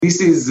this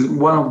is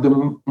one of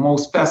the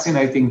most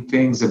fascinating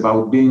things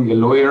about being a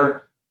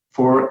lawyer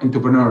for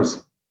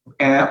entrepreneurs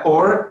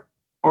or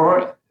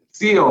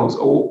CEOs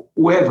or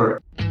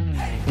whoever.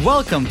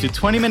 Welcome to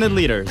 20-Minute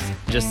Leaders.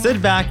 Just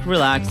sit back,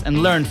 relax,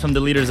 and learn from the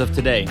leaders of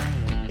today.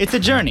 It's a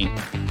journey.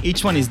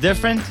 Each one is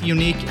different,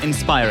 unique,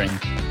 inspiring.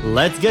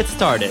 Let's get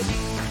started.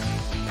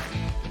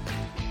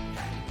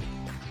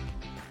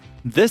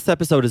 This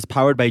episode is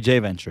powered by J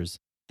Ventures,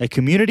 a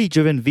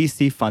community-driven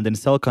VC fund in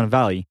Silicon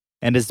Valley,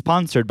 and is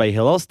sponsored by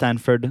Hillel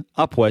Stanford,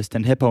 UpWest,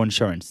 and Hippo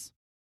Insurance.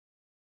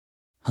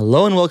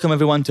 Hello and welcome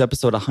everyone to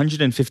episode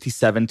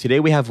 157.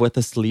 Today we have with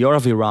us Lior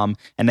Aviram,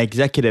 an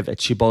executive at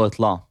Shibboleth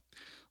Law.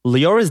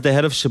 Lior is the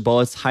head of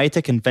Shibboleth's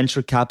high-tech and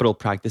venture capital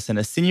practice and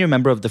a senior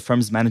member of the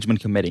firm's management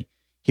committee.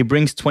 He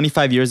brings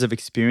 25 years of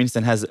experience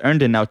and has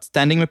earned an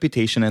outstanding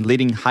reputation in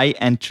leading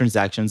high-end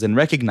transactions and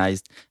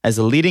recognized as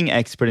a leading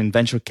expert in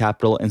venture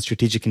capital and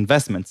strategic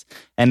investments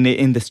and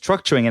in the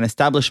structuring and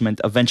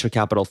establishment of venture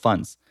capital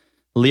funds.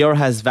 Lior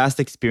has vast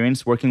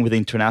experience working with the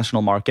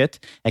international market,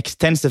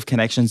 extensive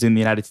connections in the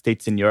United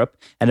States and Europe,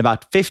 and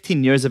about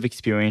 15 years of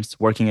experience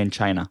working in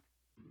China.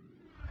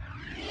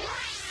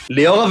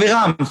 Lior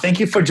Aviram, thank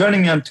you for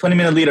joining me on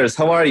 20-Minute Leaders.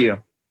 How are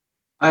you?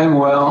 I'm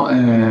well,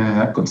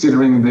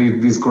 considering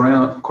these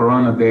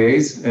corona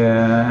days,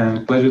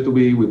 and pleasure to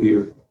be with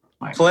you.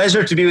 Mike.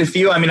 Pleasure to be with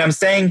you. I mean, I'm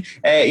saying,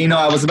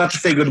 I was about to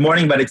say good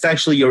morning, but it's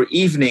actually your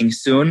evening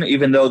soon,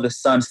 even though the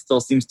sun still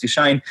seems to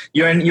shine.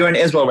 You're in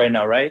Israel right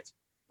now, right?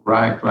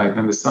 Right.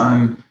 And the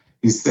sun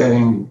is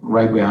setting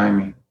right behind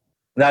me.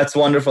 That's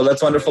wonderful.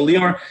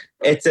 Lior,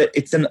 it's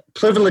a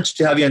privilege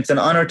to have you. It's an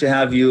honor to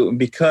have you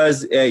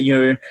because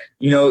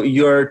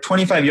you're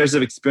 25 years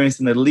of experience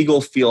in the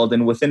legal field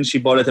and within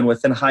Shibboleth and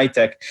within high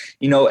tech.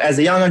 As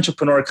a young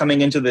entrepreneur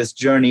coming into this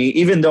journey,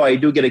 even though I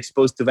do get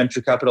exposed to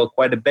venture capital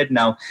quite a bit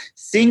now,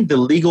 seeing the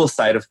legal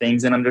side of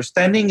things and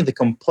understanding the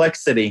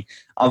complexity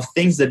of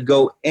things that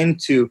go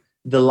into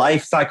the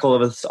life cycle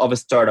of a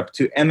startup,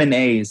 to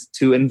M&As,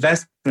 to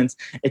investments,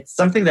 it's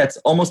something that's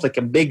almost like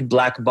a big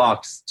black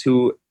box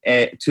to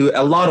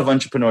a lot of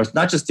entrepreneurs,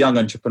 not just young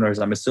entrepreneurs,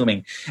 I'm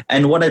assuming.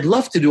 And what I'd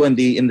love to do in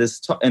this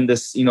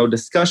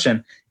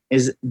discussion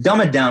is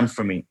dumb it down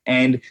for me.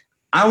 And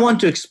I want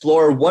to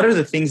explore what are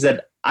the things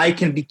that I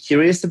can be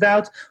curious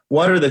about,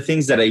 what are the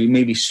things that I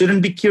maybe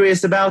shouldn't be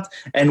curious about,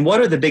 and what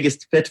are the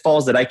biggest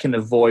pitfalls that I can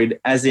avoid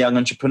as a young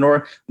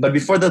entrepreneur. But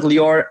before that,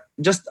 Lior,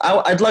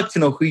 I'd like to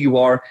know who you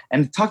are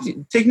and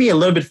take me a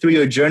little bit through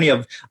your journey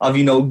of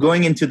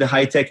going into the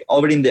high tech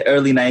already in the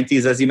early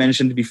 90s, as you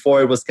mentioned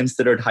before, it was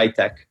considered high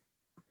tech.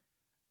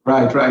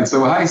 Right.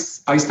 So I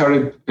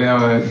started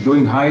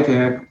doing high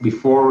tech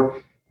before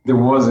there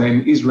was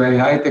an Israeli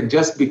high tech,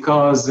 just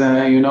because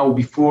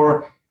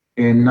before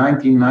in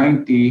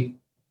 1990.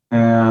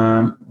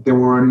 There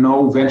were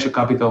no venture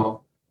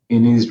capital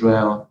in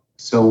Israel.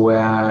 So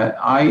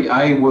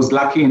I was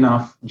lucky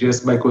enough,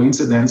 just by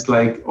coincidence,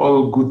 like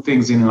all good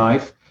things in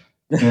life,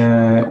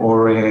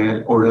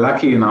 or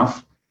lucky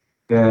enough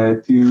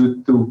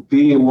to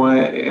be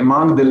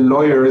among the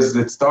lawyers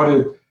that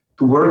started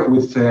to work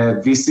with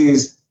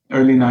VCs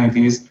early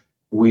 90s.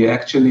 We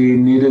actually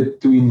needed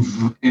to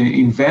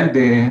invent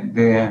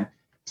the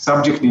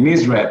subject in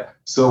Israel.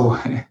 So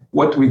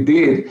what we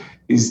did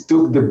is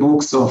took the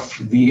books of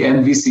the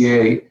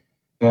NVCA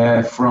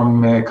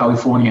from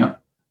California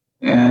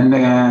and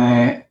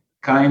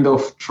kind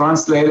of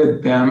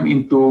translated them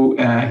into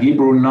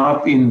Hebrew,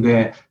 not in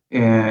the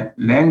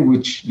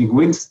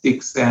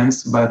linguistic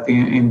sense, but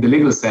in the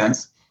legal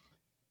sense.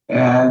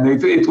 And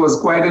it was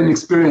quite an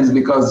experience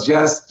because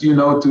just,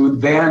 to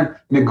then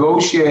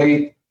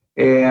negotiate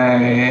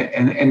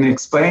and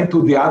explain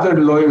to the other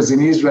lawyers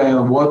in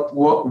Israel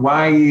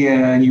why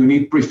you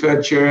need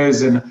preferred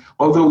shares and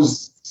all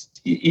those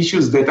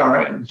issues that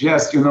are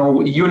just,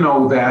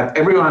 that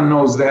everyone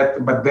knows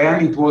that, but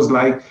then it was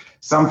like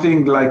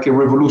something like a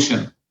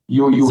revolution.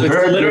 You so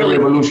heard the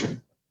revolution.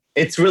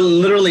 It's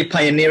literally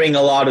pioneering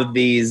a lot of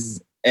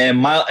these,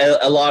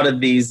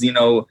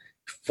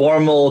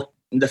 formal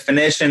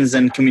definitions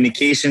and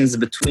communications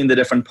between the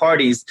different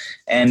parties,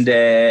 and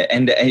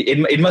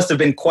it must have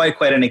been quite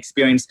an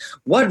experience.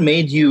 What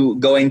made you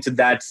go into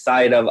that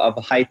side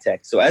of high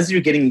tech? So as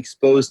you're getting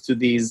exposed to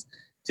these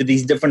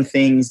different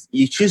things,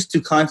 you choose to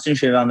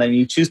concentrate on them.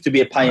 You choose to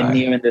be a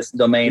pioneer in this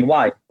domain.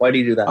 Why? Why do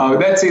you do that? Oh,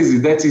 that's easy.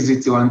 That's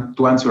easy to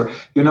answer.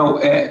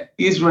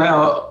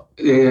 Israel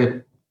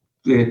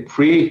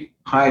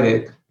pre-high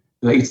tech,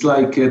 it's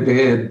like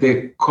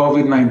the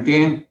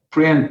COVID-19.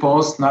 Pre and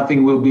post,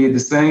 nothing will be the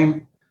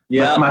same,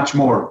 but much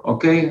more,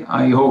 okay?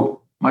 I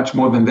hope much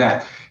more than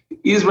that.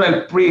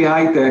 Israel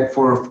pre-high-tech,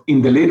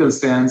 in the legal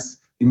sense,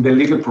 in the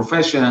legal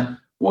profession,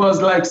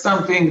 was like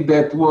something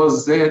that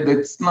was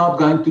that's not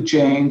going to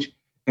change.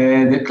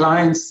 The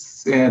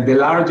clients, the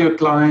larger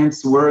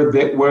clients, where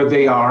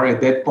they are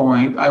at that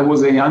point. I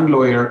was a young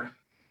lawyer.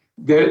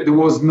 There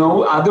was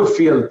no other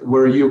field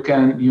where you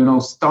can,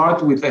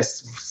 start with the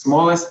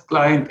smallest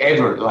client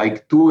ever,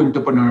 like 2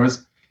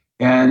 entrepreneurs,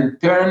 and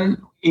turn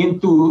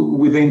into,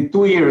 within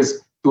 2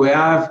 years, to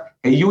have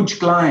a huge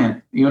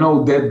client,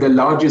 the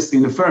largest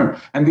in the firm.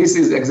 And this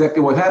is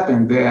exactly what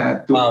happened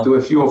to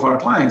a few of our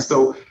clients.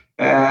 So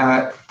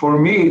for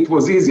me, it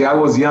was easy. I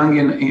was young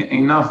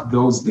enough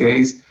those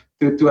days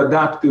to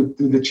adapt to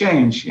the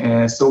change.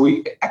 So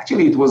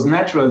it was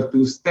natural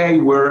to stay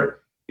where,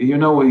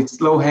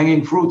 it's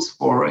low-hanging fruits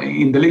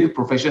in the legal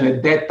profession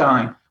at that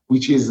time,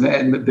 which is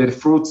the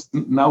fruits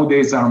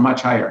nowadays are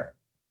much higher.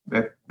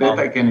 That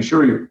I can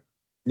assure you.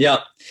 Yeah.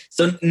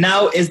 So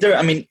now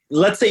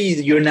let's say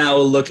you're now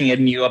looking at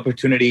new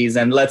opportunities,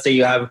 and let's say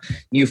you have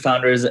new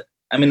founders.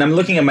 I'm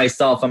looking at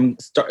myself.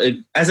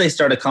 As I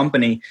start a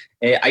company,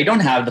 I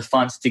don't have the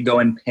funds to go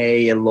and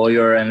pay a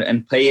lawyer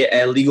and pay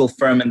a legal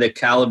firm in the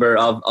caliber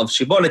of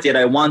Shibboleth, yet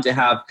I want to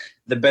have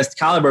the best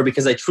caliber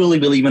because I truly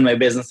believe in my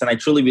business and I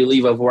truly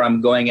believe of where I'm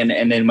going and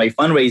in my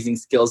fundraising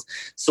skills.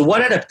 So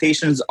what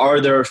adaptations are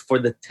there for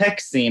the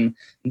tech scene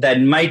that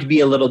might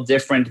be a little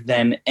different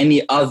than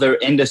any other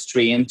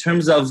industry in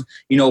terms of,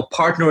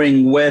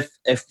 partnering with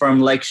a firm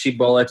like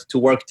Shibboleth to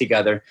work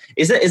together?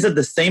 Is it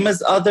the same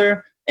as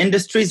other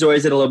industries, or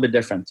is it a little bit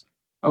different?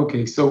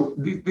 Okay, so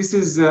this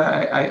is,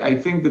 I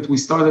think that we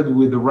started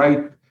with the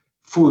right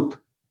foot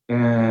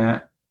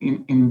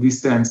in this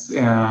sense.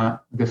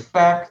 The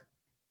fact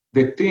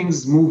that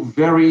things move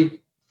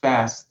very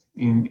fast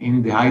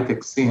in the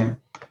high-tech scene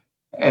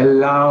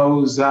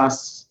allows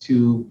us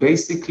to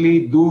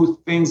basically do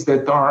things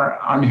that are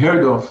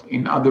unheard of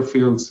in other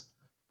fields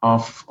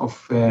of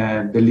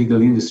the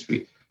legal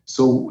industry.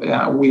 So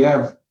we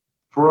have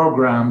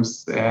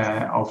programs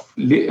of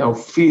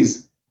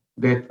fees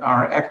that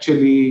are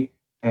actually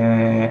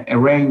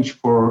arranged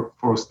for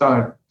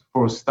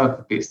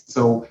startupists.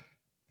 So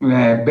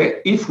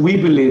if we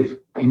believe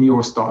in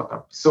your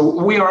startup,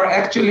 so we are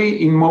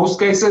actually in most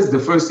cases the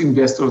first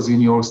investors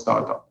in your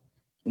startup.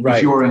 Right.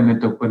 If you're an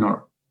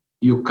entrepreneur,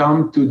 you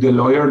come to the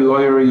lawyer. The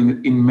lawyer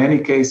in many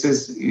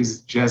cases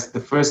is just the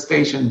first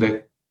station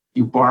that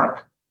you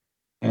park,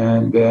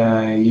 and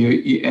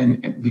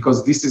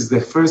because this is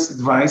the first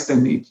advice,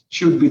 and it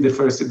should be the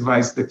first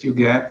advice that you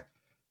get.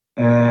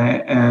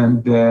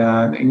 And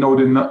in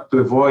order not to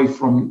avoid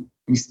from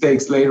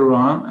mistakes later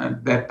on,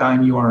 at that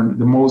time you are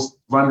the most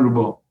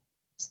vulnerable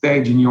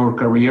stage in your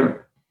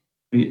career.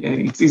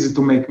 It's easy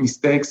to make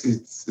mistakes.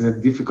 It's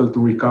difficult to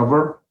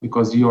recover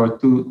because you are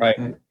too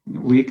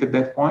weak at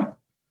that point.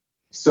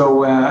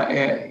 So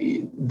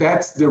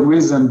that's the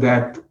reason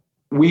that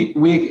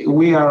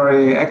we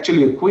are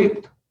actually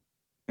equipped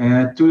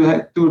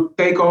to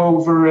take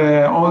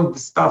over all the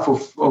stuff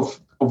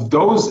of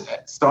those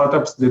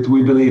startups that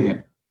we believe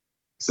in.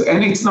 So,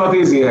 and it's not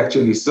easy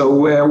actually.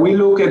 So we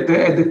look at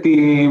the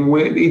team.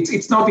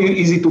 It's not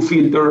easy to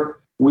filter.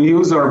 We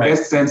use our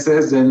best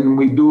senses, and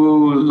we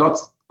do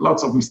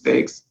lots of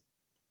mistakes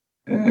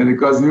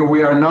because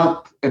we are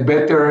not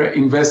better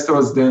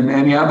investors than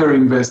any other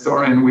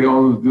investor, and we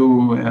all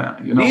do.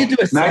 Do you do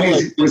a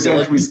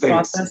 90%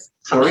 mistakes. Process?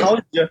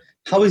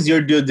 How is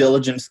your due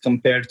diligence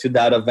compared to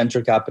that of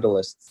venture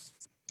capitalists?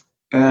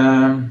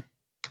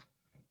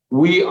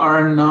 We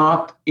are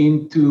not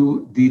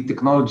into the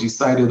technology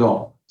side at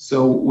all.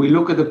 So we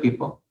look at the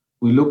people,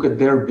 we look at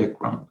their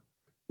background,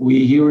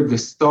 we hear the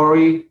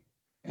story,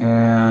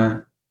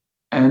 and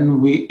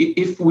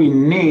if we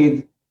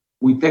need,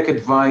 we take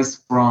advice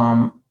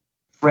from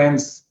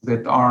friends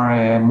that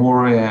are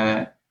more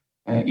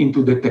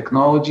into the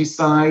technology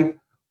side,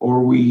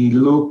 or we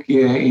look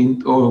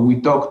or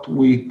we talk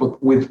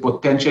with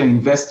potential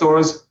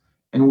investors,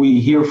 and we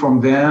hear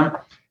from them.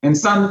 And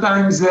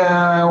sometimes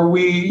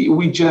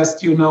we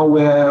just,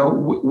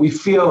 we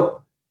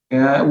feel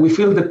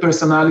the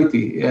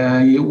personality.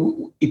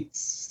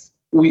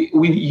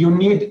 You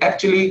need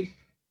actually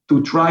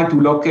to try to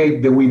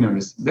locate the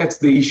winners. That's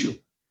the issue.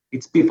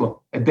 It's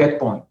people at that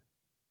point.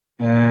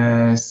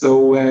 So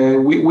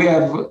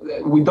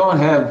we don't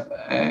have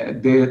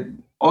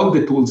all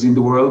the tools in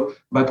the world,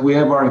 but we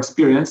have our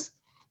experience,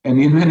 and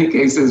in many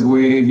cases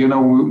we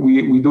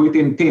do it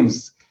in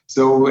teams.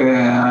 So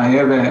I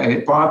have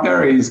a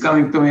partner. He's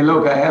coming to me.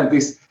 Look, I have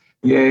this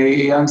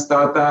young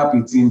startup.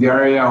 It's in the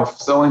area of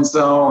so and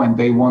so, and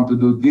they want to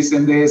do this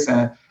and this,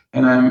 and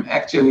I'm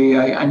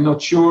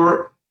not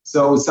sure.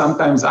 So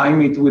sometimes I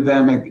meet with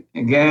them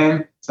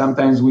again.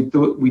 Sometimes we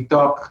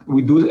talk.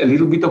 We do a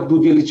little bit of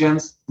due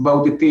diligence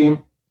about the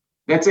team.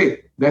 That's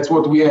it. That's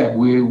what we have.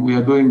 We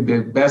are doing the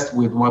best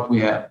with what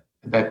we have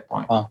at that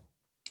point. Wow.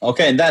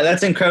 Okay,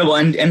 that's incredible.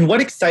 And what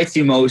excites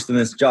you most in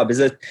this job? Is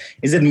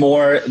it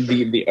more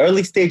the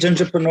early stage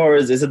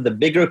entrepreneurs? Is it the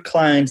bigger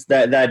clients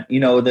that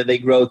they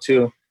grow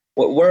to?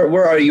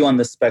 Where are you on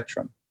the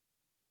spectrum?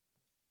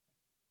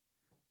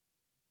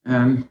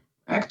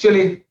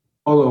 Actually,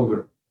 all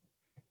over.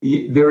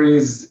 There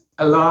is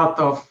a lot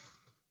of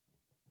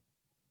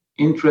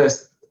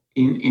interest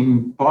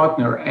in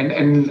partner,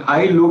 and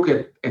I look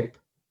at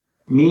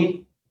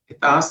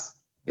us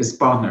as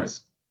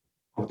partners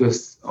of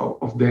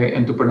the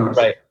entrepreneurs.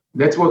 Right.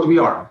 That's what we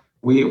are.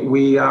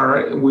 We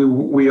are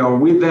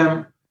with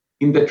them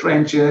in the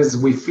trenches.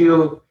 We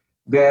feel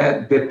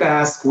the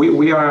task.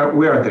 We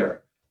are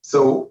there.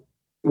 So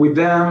with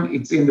them,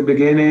 it's in the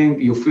beginning,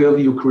 you feel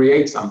you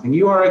create something.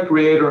 You are a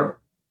creator,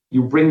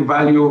 you bring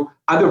value,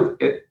 other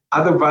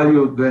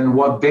value than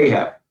what they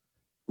have,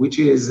 which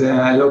is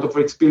a lot of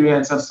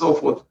experience and so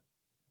forth.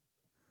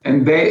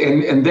 And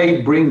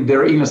they bring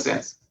their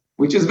innocence,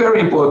 which is very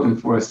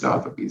important for a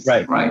startup,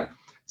 right?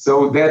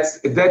 So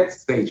that's at that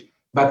stage.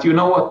 But you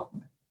know what?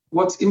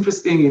 What's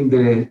interesting in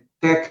the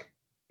tech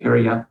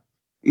area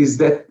is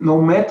that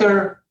no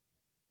matter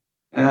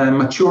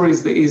mature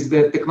is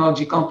the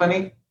technology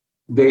company,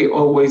 they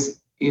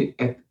always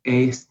at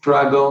a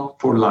struggle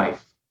for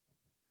life.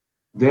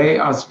 They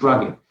are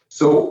struggling.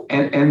 So,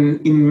 and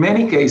in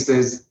many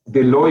cases,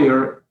 the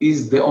lawyer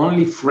is the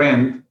only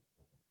friend,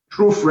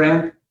 true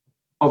friend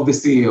of the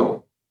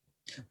CEO.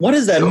 What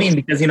does that mean?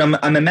 Because,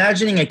 I'm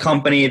imagining a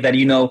company that,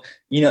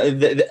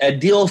 a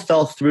deal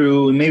fell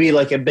through, maybe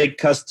like a big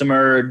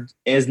customer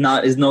is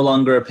no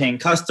longer a paying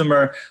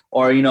customer,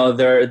 or,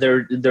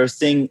 they're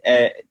seeing,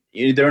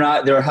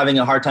 they're having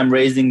a hard time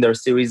raising their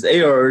Series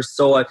A or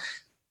so on.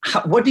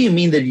 What do you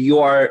mean that you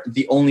are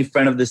the only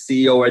friend of the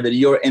CEO, or that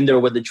you're in there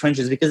with the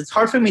trenches? Because it's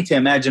hard for me to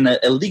imagine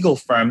a legal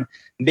firm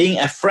being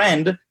a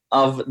friend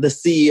of the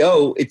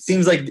CEO. It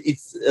seems like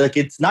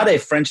it's not a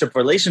friendship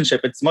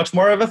relationship. It's much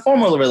more of a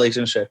formal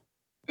relationship.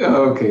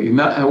 Okay.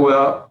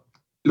 Well,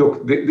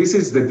 look, this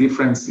is the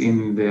difference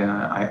in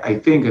I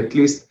think, at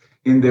least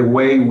in the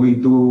way we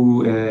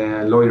do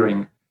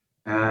lawyering.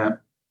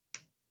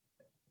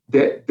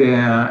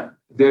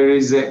 There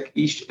is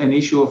an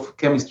issue of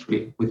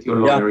chemistry with your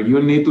lawyer. Yeah.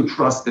 You need to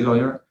trust the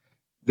lawyer,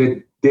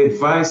 the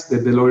advice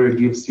that the lawyer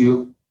gives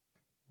you.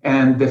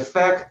 And the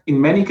fact,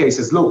 in many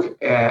cases, look,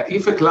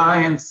 if a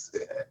client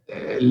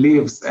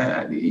leaves,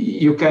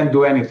 you can't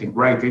do anything,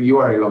 right? You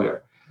are a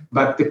lawyer.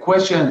 But the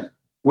question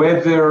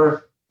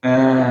whether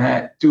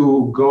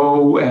to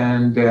go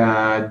and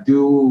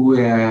do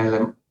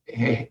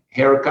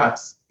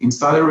haircuts in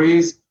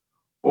salaries,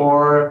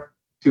 or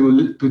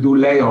to do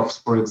layoffs,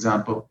 for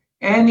example,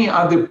 any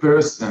other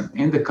person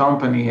in the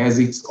company has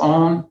its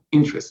own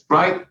interest,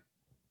 right?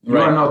 You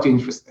are not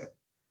interested.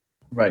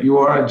 Right. You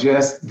are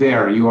just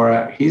there. You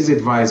are his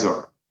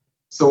advisor.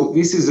 So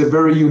this is a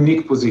very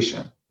unique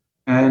position.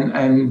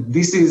 And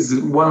this is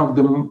one of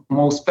the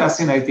most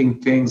fascinating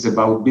things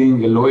about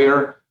being a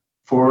lawyer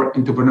for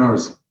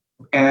entrepreneurs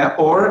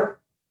or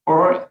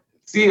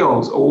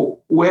CEOs or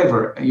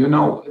whoever,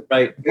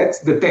 Right. That's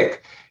the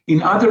tech.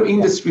 In other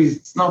industries,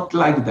 it's not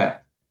like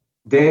that.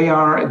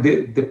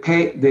 The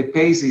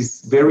pace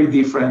is very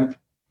different.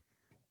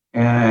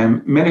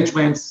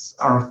 Managements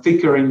are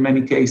thicker in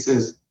many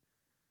cases.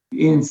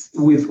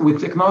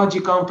 With technology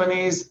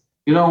companies,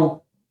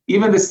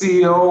 even the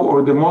CEO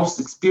or the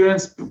most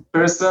experienced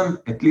person,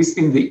 at least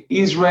in the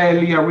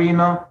Israeli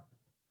arena,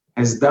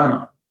 has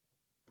done,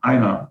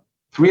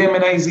 3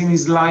 M&As in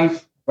his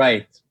life.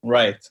 Right.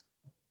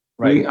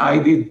 I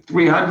did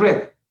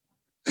 300.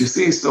 You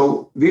see,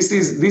 so this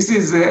is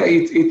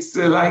it's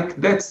like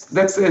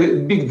that's a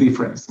big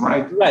difference,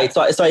 right? Right.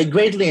 So I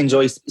greatly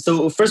enjoy.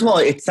 So first of all,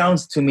 it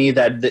sounds to me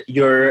that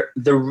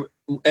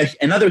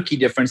another key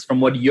difference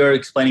from what you're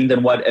explaining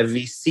than what a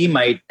VC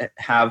might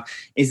have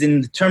is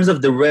in terms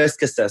of the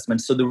risk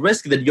assessment. So the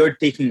risk that you're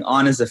taking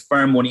on as a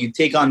firm when you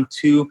take on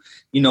two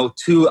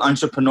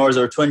entrepreneurs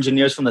or two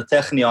engineers from the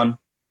Technion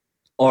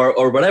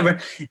or whatever,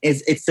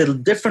 it's a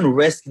different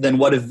risk than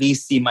what a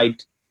VC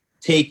might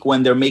take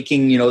when they're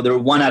making, they're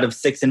 1 out of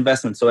 6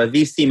 investments. So a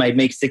VC might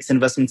make 6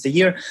 investments a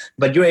year,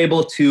 but you're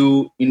able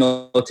to,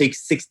 take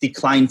 60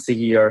 clients a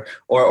year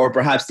or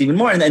perhaps even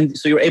more. And then,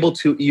 so you're able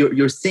to,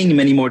 you're seeing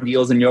many more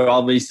deals, and you're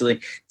obviously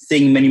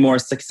seeing many more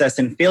success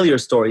and failure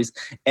stories.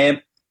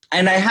 And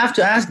I have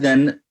to ask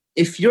then,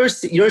 if you're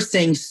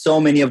seeing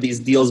so many of these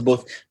deals,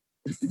 both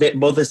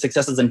the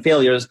successes and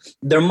failures,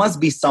 there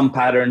must be some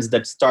patterns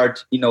that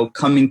start,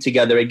 coming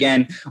together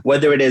again,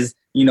 whether it is,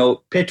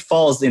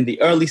 pitfalls in the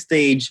early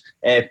stage,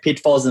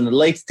 pitfalls in the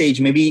late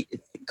stage, maybe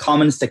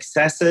common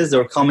successes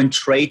or common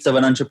traits of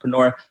an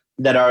entrepreneur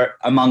that are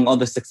among all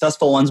the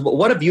successful ones. But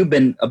what have you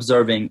been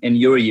observing in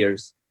your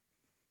years?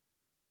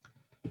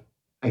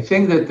 I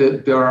think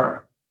that there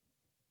are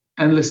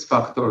endless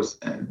factors,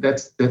 and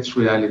that's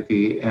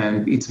reality,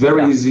 and it's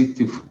very easy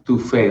to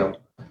fail.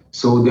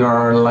 So there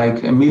are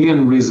like a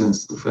million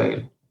reasons to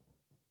fail.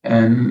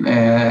 And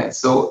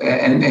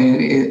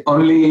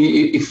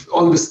only if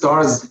all the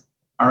stars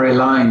are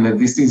aligned, and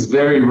this is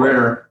very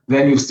rare,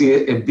 then you see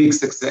a big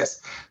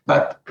success.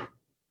 But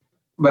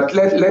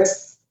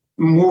let's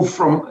move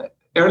from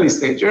early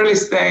stage. Early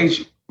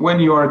stage, when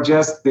you are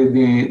just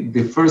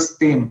the first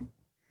team,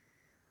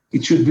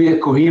 it should be a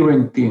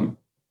coherent team.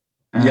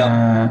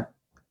 And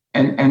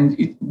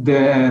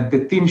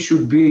the team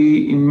should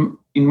be, in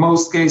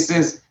most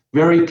cases,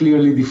 very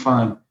clearly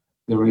defined.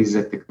 There is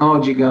a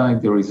technology guy,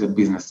 there is a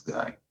business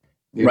guy.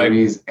 There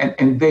is,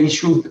 and they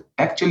should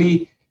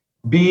actually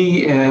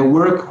be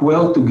work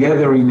well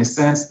together in a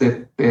sense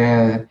that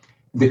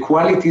the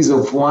qualities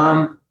of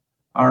one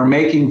are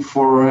making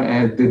for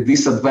the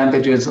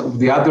disadvantages of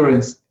the other.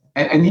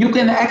 And you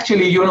can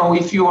actually,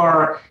 if you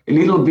are a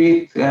little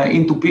bit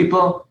into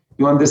people,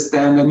 you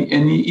understand,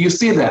 and you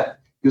see that.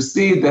 You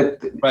see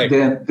that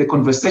the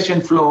conversation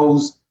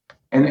flows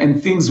and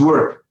things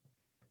work.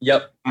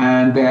 Yep.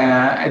 And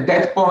at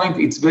that point,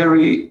 it's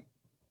very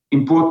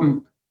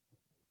important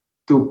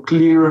to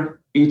clear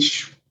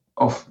each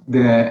of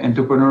the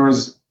entrepreneurs,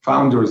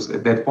 founders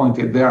at that point.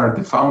 They are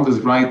the founders,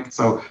 right?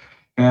 So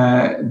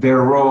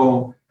their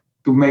role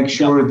to make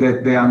sure that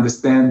they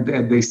understand,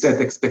 that they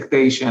set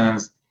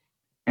expectations,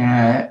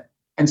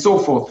 and so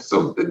forth. So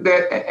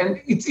and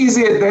it's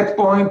easy at that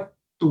point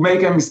to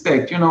make a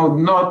mistake,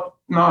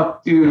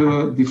 not to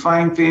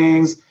define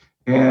things,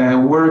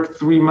 work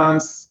 3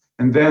 months,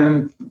 and then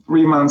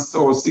 3 months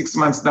or 6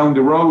 months down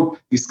the road,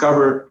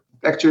 discover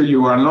actually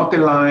you are not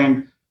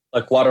aligned.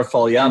 Like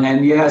waterfall, yeah.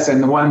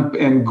 And one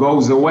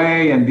goes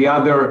away, and the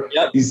other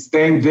is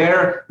staying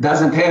there,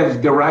 doesn't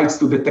have the rights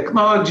to the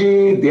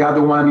technology. The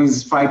other one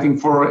is fighting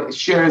for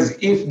shares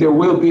if there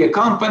will be a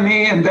company,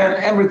 and then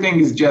everything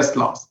is just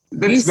lost.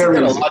 That's very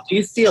easy. Do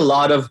you see a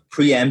lot of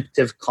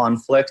preemptive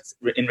conflicts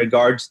in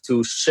regards to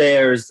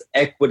shares,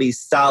 equity,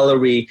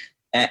 salary,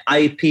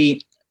 IP?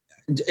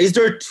 Is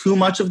there too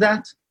much of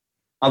that?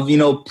 Of,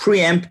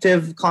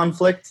 preemptive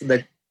conflicts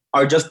that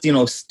are just,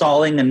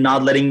 stalling and not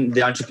letting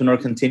the entrepreneur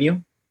continue?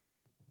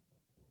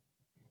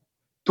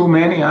 Too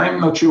many. I'm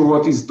not sure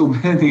what is too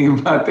many,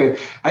 but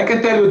I can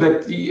tell you that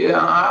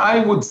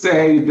I would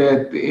say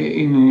that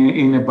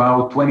in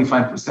about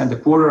 25%, a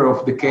quarter of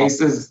the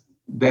cases,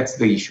 that's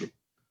the issue.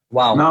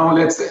 Wow. Now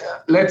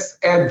let's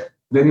add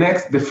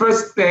the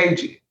first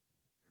stage,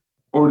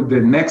 or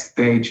the next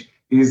stage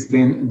is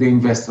the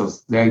investors,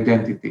 the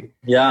identity.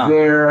 Yeah.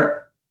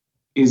 They're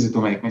easy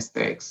to make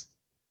mistakes.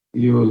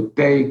 You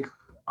take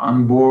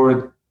on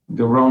board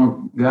the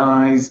wrong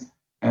guys,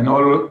 and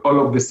all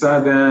of a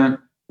sudden,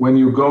 when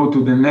you go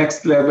to the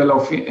next level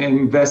of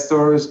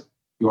investors,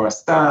 you are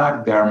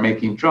stuck. They are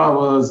making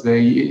troubles.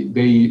 They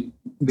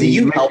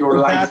make your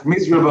life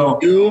miserable.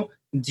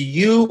 Do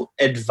you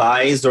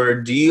advise, or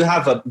do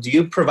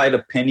you provide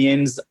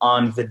opinions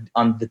on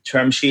the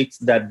term sheets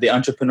that the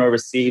entrepreneur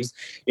receives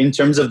in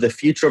terms of the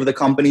future of the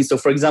company? So,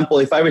 for example,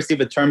 if I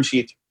receive a term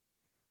sheet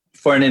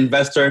for an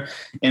investor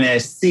in a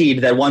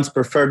seed that wants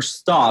preferred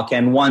stock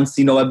and wants,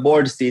 a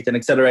board seat, and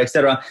et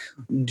cetera,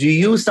 do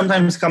you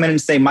sometimes come in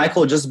and say,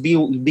 Michael, just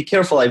be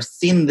careful. I've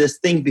seen this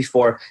thing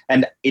before,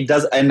 and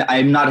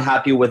I'm not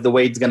happy with the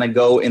way it's going to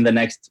go in the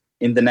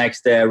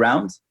next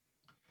rounds?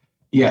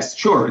 Yes,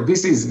 sure.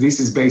 This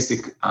is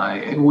basic.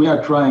 We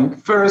are trying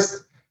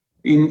first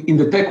in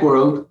the tech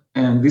world,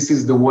 and this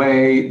is the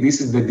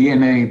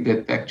DNA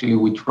that actually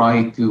we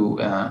try to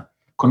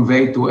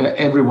convey to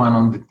everyone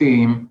on the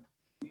team.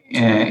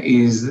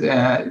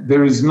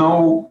 There is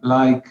no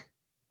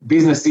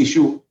business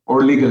issue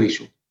or legal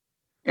issue.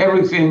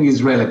 Everything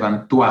is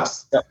relevant to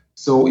us. Yep.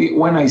 So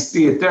when I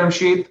see a term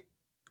sheet,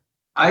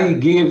 I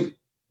give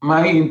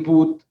my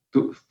input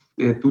to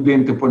the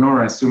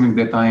entrepreneur, assuming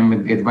that I'm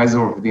the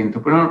advisor of the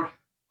entrepreneur,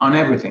 on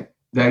everything: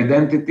 the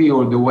identity,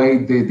 or the way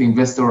the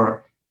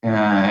investor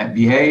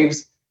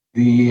behaves,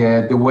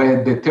 the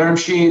way the term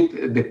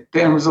sheet, the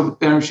terms of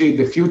the term sheet,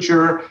 the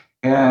future,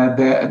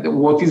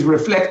 what is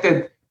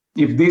reflected,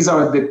 if these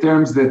are the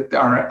terms that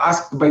are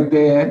asked by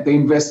the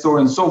investor,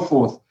 and so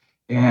forth.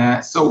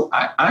 So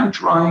I'm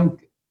trying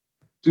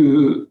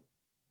to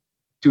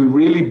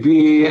really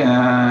be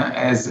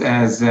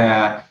as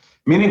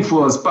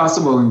meaningful as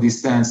possible in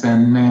this sense,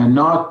 and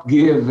not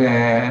give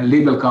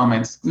legal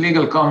comments.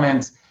 Legal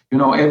comments,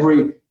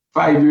 every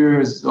 5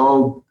 years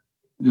old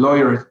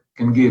lawyer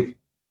can give.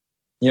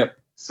 Yep.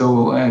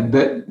 So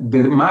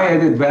my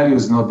added value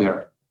is not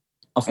there.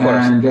 Of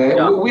course. And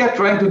we are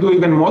trying to do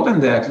even more than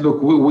that.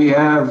 Look, we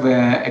have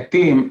a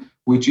team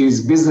which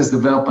is business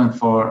development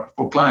for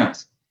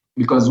clients,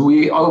 because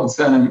we all of a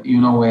sudden,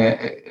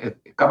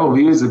 a couple of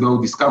years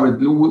ago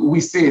discovered we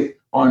sit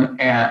on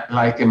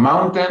a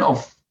mountain of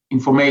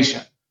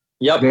information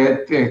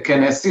that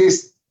can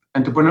assist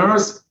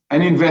entrepreneurs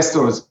and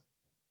investors.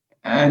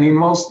 And in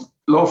most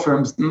law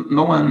firms,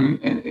 no one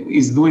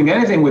is doing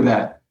anything with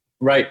that.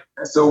 Right.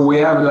 So we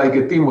have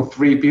a team of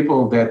 3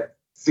 people that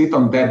sit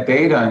on that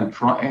data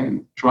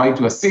and try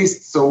to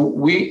assist. So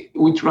we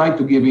try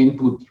to give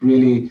input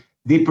really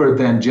deeper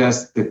than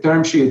just the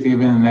term sheet,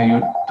 even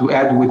to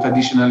add with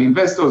additional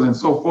investors and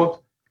so forth.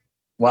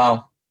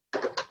 Wow.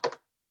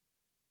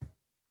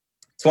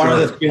 It's one of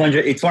the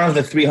 300. It's one of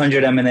the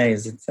 300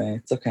 M&As.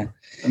 It's okay.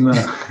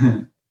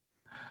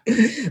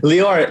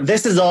 Lior,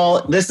 this is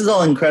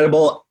all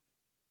incredible.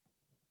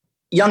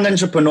 Young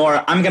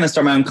entrepreneur. I'm going to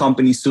start my own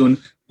company soon.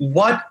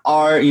 What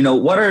are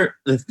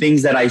the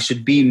things that I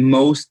should be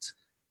most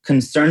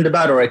concerned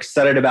about or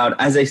excited about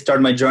as I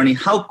start my journey?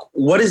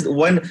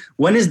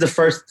 When is the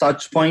first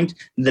touch point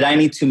that I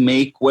need to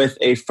make with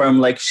a firm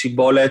like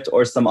Shibboleth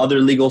or some other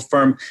legal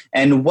firm?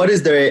 And what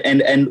is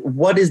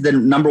the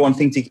number one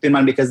thing to keep in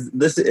mind? Because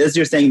this, as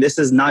you're saying, this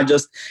is not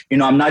just,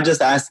 I'm not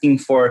just asking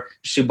for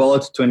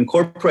Shibboleth to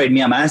incorporate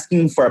me. I'm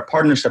asking for a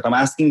partnership. I'm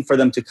asking for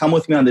them to come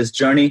with me on this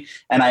journey,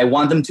 and I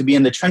want them to be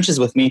in the trenches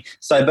with me.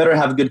 So I better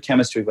have good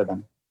chemistry with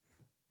them.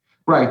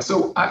 Right.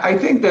 So I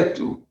think that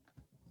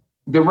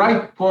the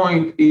right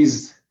point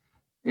is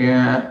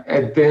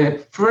at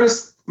the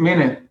first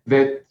minute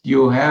that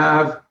you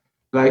have,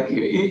 like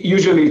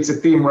usually it's a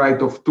team,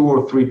 right, of 2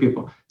 or 3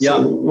 people. Yeah.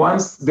 So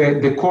once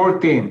the core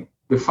team,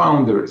 the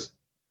founders,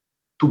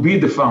 to be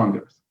the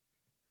founders,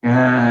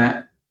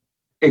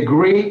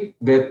 agree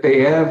that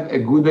they have a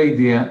good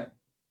idea,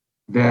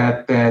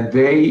 that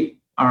they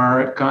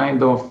are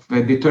kind of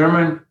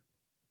determined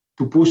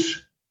to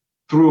push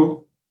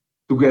through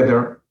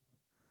together,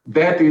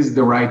 that is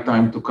the right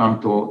time to come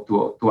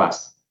to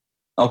us.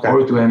 Okay.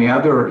 Or to any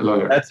other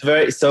lawyer. That's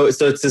so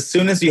it's as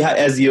soon as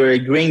as you're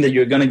agreeing that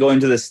you're going to go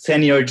into this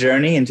 10-year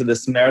journey, into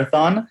this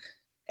marathon,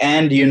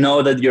 and you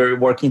know that you're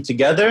working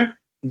together,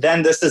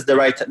 then this is the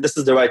right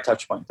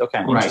touch point.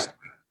 Okay.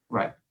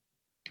 Right.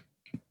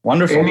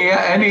 Wonderful.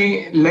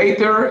 Any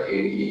later,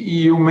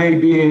 you may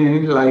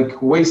be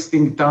like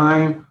wasting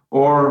time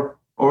or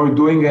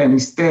doing a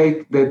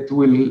mistake that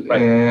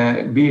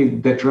will be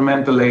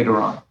detrimental later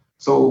on.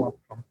 So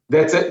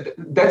that's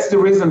the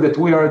reison that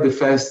we are the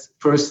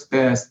first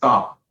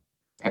stop,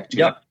 actually.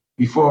 Yep.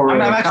 Before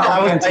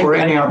accountants or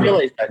any other.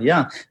 Realized that,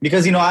 yeah,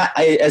 because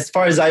I, as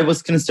far as I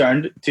was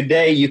concerned,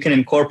 today you can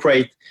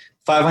incorporate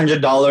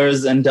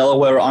 $500 in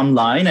Delaware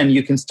online, and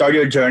you can start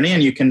your journey,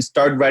 and you can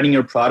start writing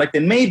your product,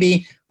 and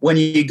maybe when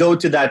you go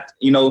to that,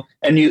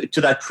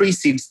 to that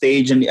pre-seed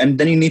stage, and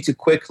then you need to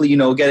quickly,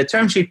 get a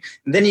term sheet,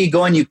 then you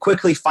go and you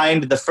quickly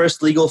find the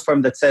first legal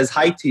firm that says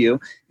hi to you.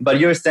 But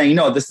you're saying,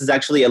 no, this is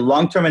actually a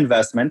long-term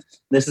investment.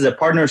 This is a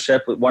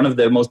partnership, one of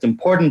the most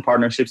important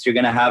partnerships you're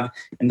going to have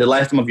in the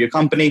lifetime of your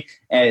company.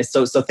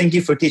 So thank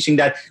you for teaching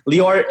that.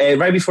 Lior,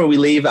 right before we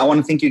leave, I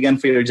want to thank you again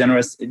for your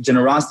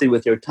generosity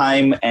with your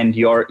time and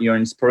your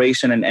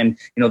inspiration and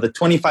the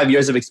 25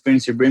 years of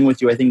experience you bring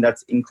with you. I think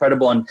that's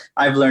incredible. And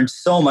I've learned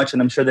so much,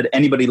 and I'm sure that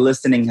anybody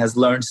listening has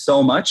learned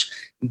so much.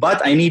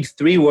 But I need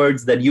 3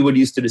 words that you would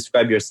use to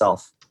describe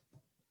yourself.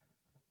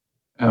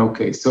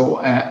 Okay, so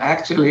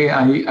actually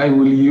I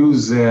will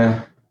use,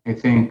 I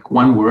think,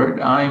 1 word.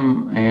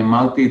 I'm a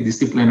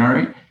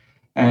multidisciplinary,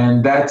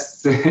 and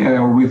that's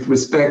with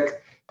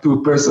respect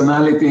to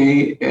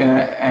personality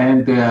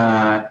and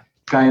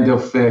kind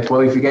of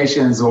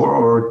qualifications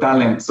or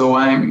talent. So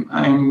I'm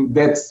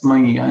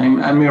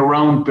a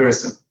round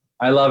person.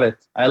 I love it.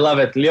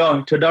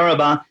 Lior, toda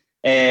rabba.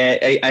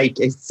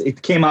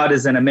 It came out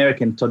as an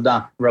American,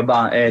 toda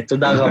rabba.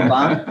 Toda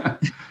rabba.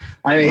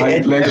 I mean,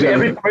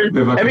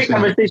 every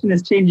conversation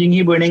is changing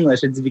Hebrew and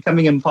English. It's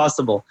becoming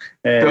impossible.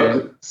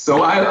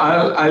 So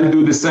I'll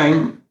do the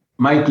same.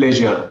 My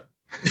pleasure.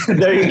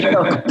 There you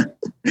go.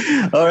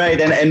 All right,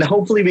 and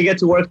hopefully we get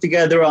to work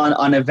together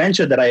on a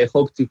venture that I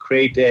hope to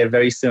create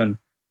very soon.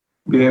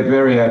 We are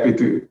very happy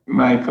to,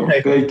 Michael.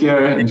 Take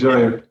care.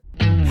 Enjoy it.